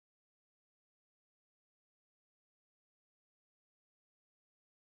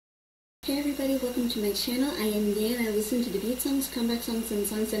Hey everybody, welcome to my channel. I am Lee and I listen to debut songs, comeback songs, and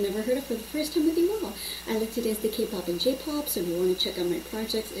songs I never heard of for the first time with you all. I like to dance to K-pop and J-pop, so if you want to check out my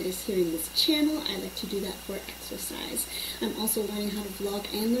projects, it is here in this channel. I like to do that for exercise. I'm also learning how to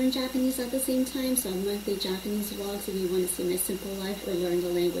vlog and learn Japanese at the same time, so monthly Japanese vlogs if you want to see my simple life or learn the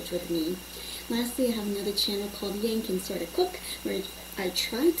language with me. Lastly, I have another channel called Yang Can Sorta Cook, where I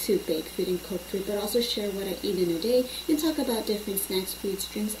try to bake food and cook food, but also share what I eat in a day and talk about different snacks, foods,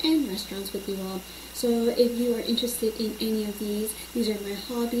 drinks, and restaurants with you all. So if you are interested in any of these are my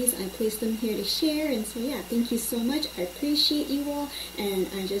hobbies. I place them here to share, and so yeah, thank you so much. I appreciate you all, and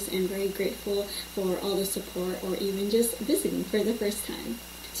I just am very grateful for all the support or even just visiting for the first time.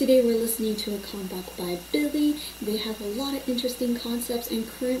 Today we're listening to a comeback by Billie. They have a lot of interesting concepts, and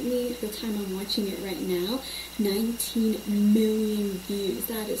currently, the time I'm watching it right now, 19 million views.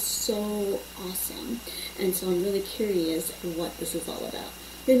 That is so awesome. And so I'm really curious what this is all about.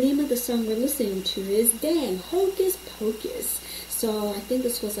 The name of the song we're listening to is Dang, Hocus Pocus. So I think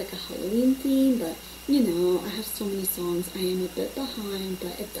this was like a Halloween theme, but you know, I have so many songs. I am a bit behind,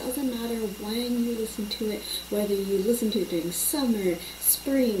 but it doesn't matter when you listen to it, whether you listen to it during summer,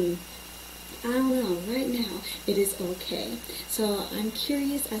 spring, I don't know, right now, it is okay. So I'm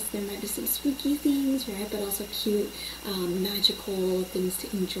curious, as there might be some spooky things, right, but also cute, magical things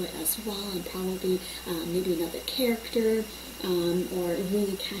to enjoy as well, and probably maybe another character, or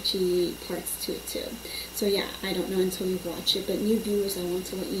really catchy parts to it too. So yeah, I don't know until we watch it, but new viewers, I want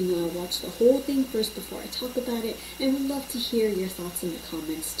to let you know I watched the whole thing first before I talk about it, and would love to hear your thoughts in the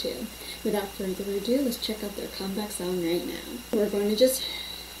comments too. Without further ado, let's check out their comeback song right now. We're going to just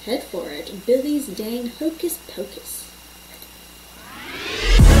head for it. Billie's Dang Hocus Pocus.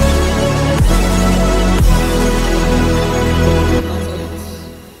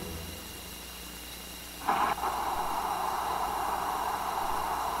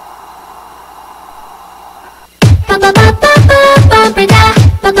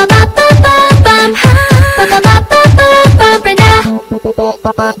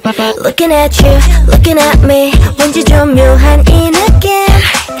 Looking at you, looking at me 왠지 좀 묘한 이 느낌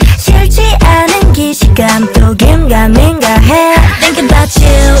싫지 않은 기시감도 긴가민가 해 Thinking about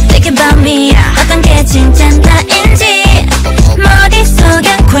you, thinking about me 어떤 게 진짜 나인지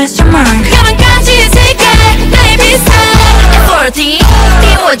머릿속엔 question mark 여러 가지 색깔 나의 비슷한 F40,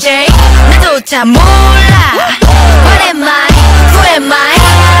 DOJ 나조차 몰라 What am I? Who am I?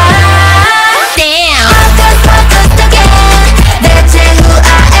 Damn Hocus pocus again 대체 who I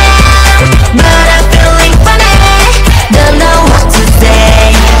am But I'm feeling funny Don't know what to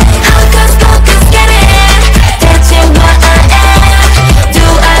say Hocus pocus get it 대체 what I am Do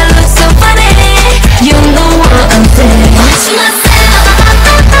I look so funny You know what I'm saying Watch myself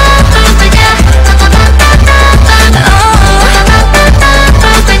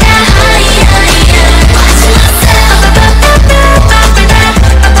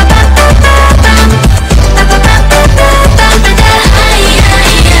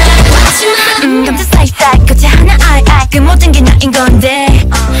그 모든 게 나인 건데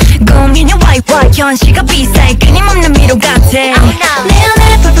고민이 와이와이 현실과 비슷해 끊임없는 미로 같아 내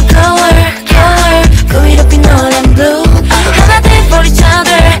안에 purple color 그 위로 핀 노란 blue 하나 돼 for each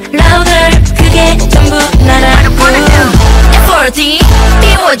other louder 그게 전부 나라고 F40,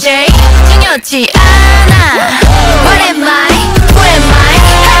 DOJ 중요치 않아 What am I? Who am I?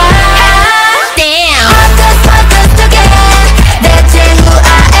 Damn Hocus pocus again 대체 who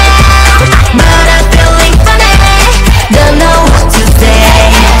I am But I'm feeling funny Don't know what to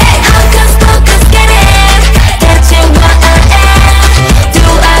say Hocus pocus get it 대체 what I am Do I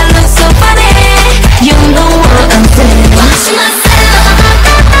look so funny You know what I'm saying Watch myself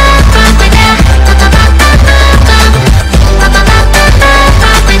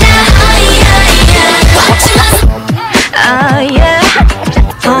Oh yeah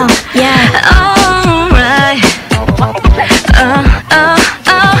Oh yeah Alright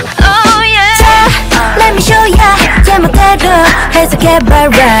Oh yeah 자, let me show ya 제멋대로 해석해 by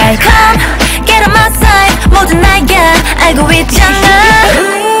right Come, get on my side 모든 나야 알고 있잖아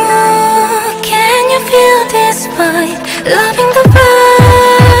Ooh, can you feel this vibe Loving the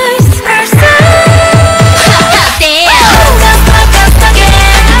vibes First Damn Hocus pocus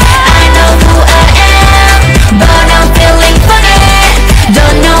again I know who I am But I'm feeling funny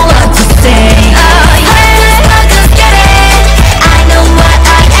Don't know what to say Oh yeah Hocus pocus get it I know what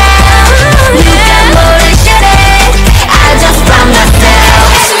I am 누가 모르시네 I just found myself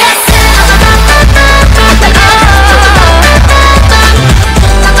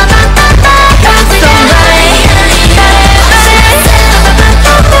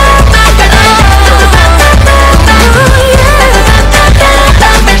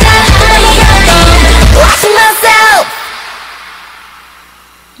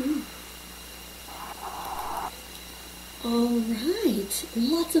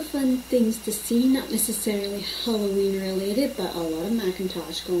tonight, lots of fun things to see, not necessarily Halloween related, but a lot of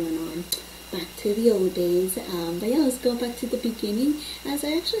Macintosh going on. Back to the old days. But yeah, let's go back to the beginning, as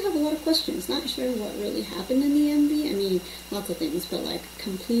I actually have a lot of questions. Not sure what really happened in the MV. I mean, lots of things, but like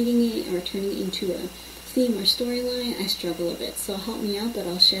completing it or turning it into a theme or storyline, I struggle a bit. So help me out, but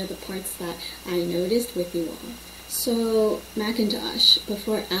I'll share the parts that I noticed with you all. So, Macintosh,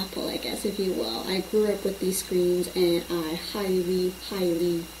 before Apple, I guess, if you will. I grew up with these screens, and I highly,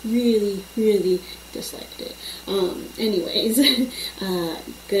 really disliked it. Anyways,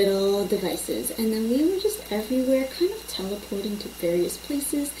 good old devices. And then we were just everywhere, kind of teleporting to various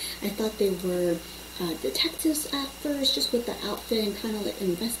places. I thought they were detectives at first, just with the outfit and kind of like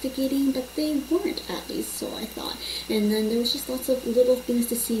investigating, but they weren't, at least so I thought. And then there was just lots of little things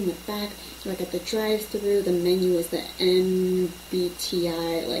to see in the back, like at the drive-through, the menu was the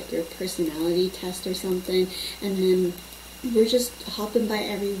MBTI, like your personality test or something, and then we're just hopping by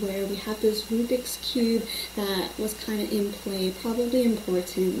everywhere. We have this Rubik's Cube that was kind of in play, probably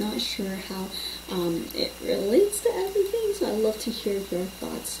important, not sure how it relates to everything, so I'd love to hear your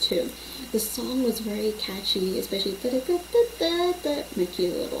thoughts too. The song was very catchy, especially my key a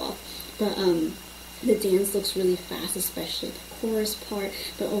little off, but the dance looks really fast, especially the chorus part,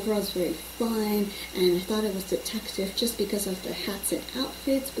 but overall it's very fun, and I thought it was detective just because of the hats and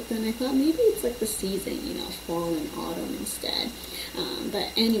outfits, but then I thought maybe it's like the season, you know, fall and autumn instead.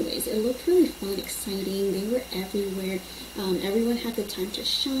 But anyways, it looked really fun, exciting, they were everywhere, everyone had the time to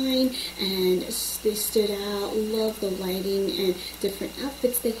shine, and they stood out, loved the lighting and different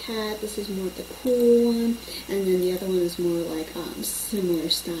outfits they had. This is more the cool one, and then the other one is more like similar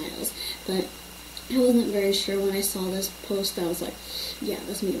styles, but I wasn't very sure when I saw this post. I was like, yeah,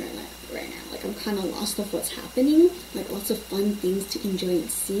 that's me right now. Like, I'm kind of lost of what's happening. Like, lots of fun things to enjoy and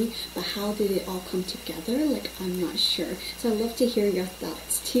see, but how did it all come together? Like, I'm not sure. So I'd love to hear your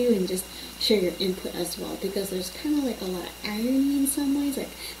thoughts too, and just share your input as well, because there's kind of like a lot of irony in some ways.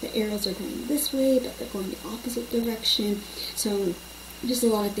 Like, the arrows are going this way, but they're going the opposite direction. So just a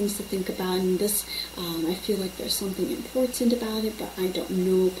lot of things to think about, and this, I feel like there's something important about it, but I don't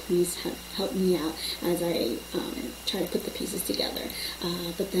know. Please help me out as I try to put the pieces together.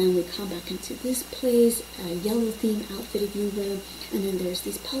 But then we come back into this place, a yellow theme outfit, if you will, and then there's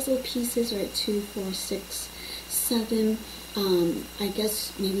these puzzle pieces, right, 2, 4, 6, 7. I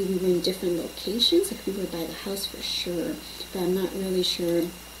guess maybe we were in different locations, like we were by the house for sure, but I'm not really sure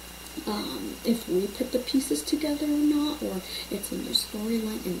if we put the pieces together or not, or it's a new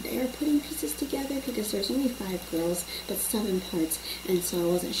storyline and they're putting pieces together, because there's only 5 girls but 7 parts, and so I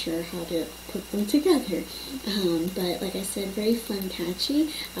wasn't sure how to put them together. But like I said, very fun, catchy,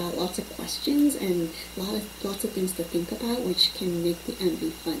 lots of questions and lots of things to think about, which can make the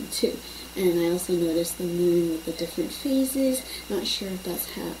MV fun too. And I also noticed the moon with the different phases. Not sure if that's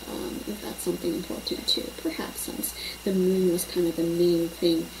something important too. Perhaps, since the moon was kind of the main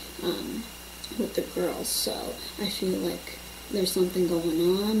thing with the girls. So I feel like there's something going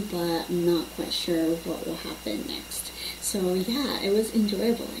on, but I'm not quite sure what will happen next. So yeah, it was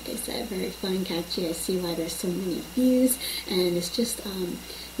enjoyable, like I said, very fun, catchy. I see why there's so many views, and it's just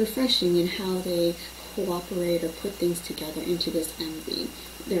refreshing in how they cooperate or put things together into this MV.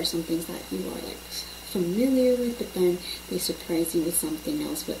 There are some things that you are like familiar with, but then they surprise you with something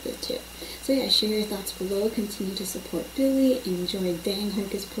else with it too. So yeah, share your thoughts below, continue to support Billie, enjoy dang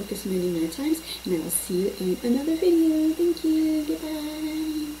Hocus Pocus many more times, and I will see you in another video. Thank you,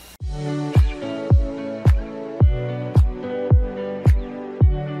 goodbye.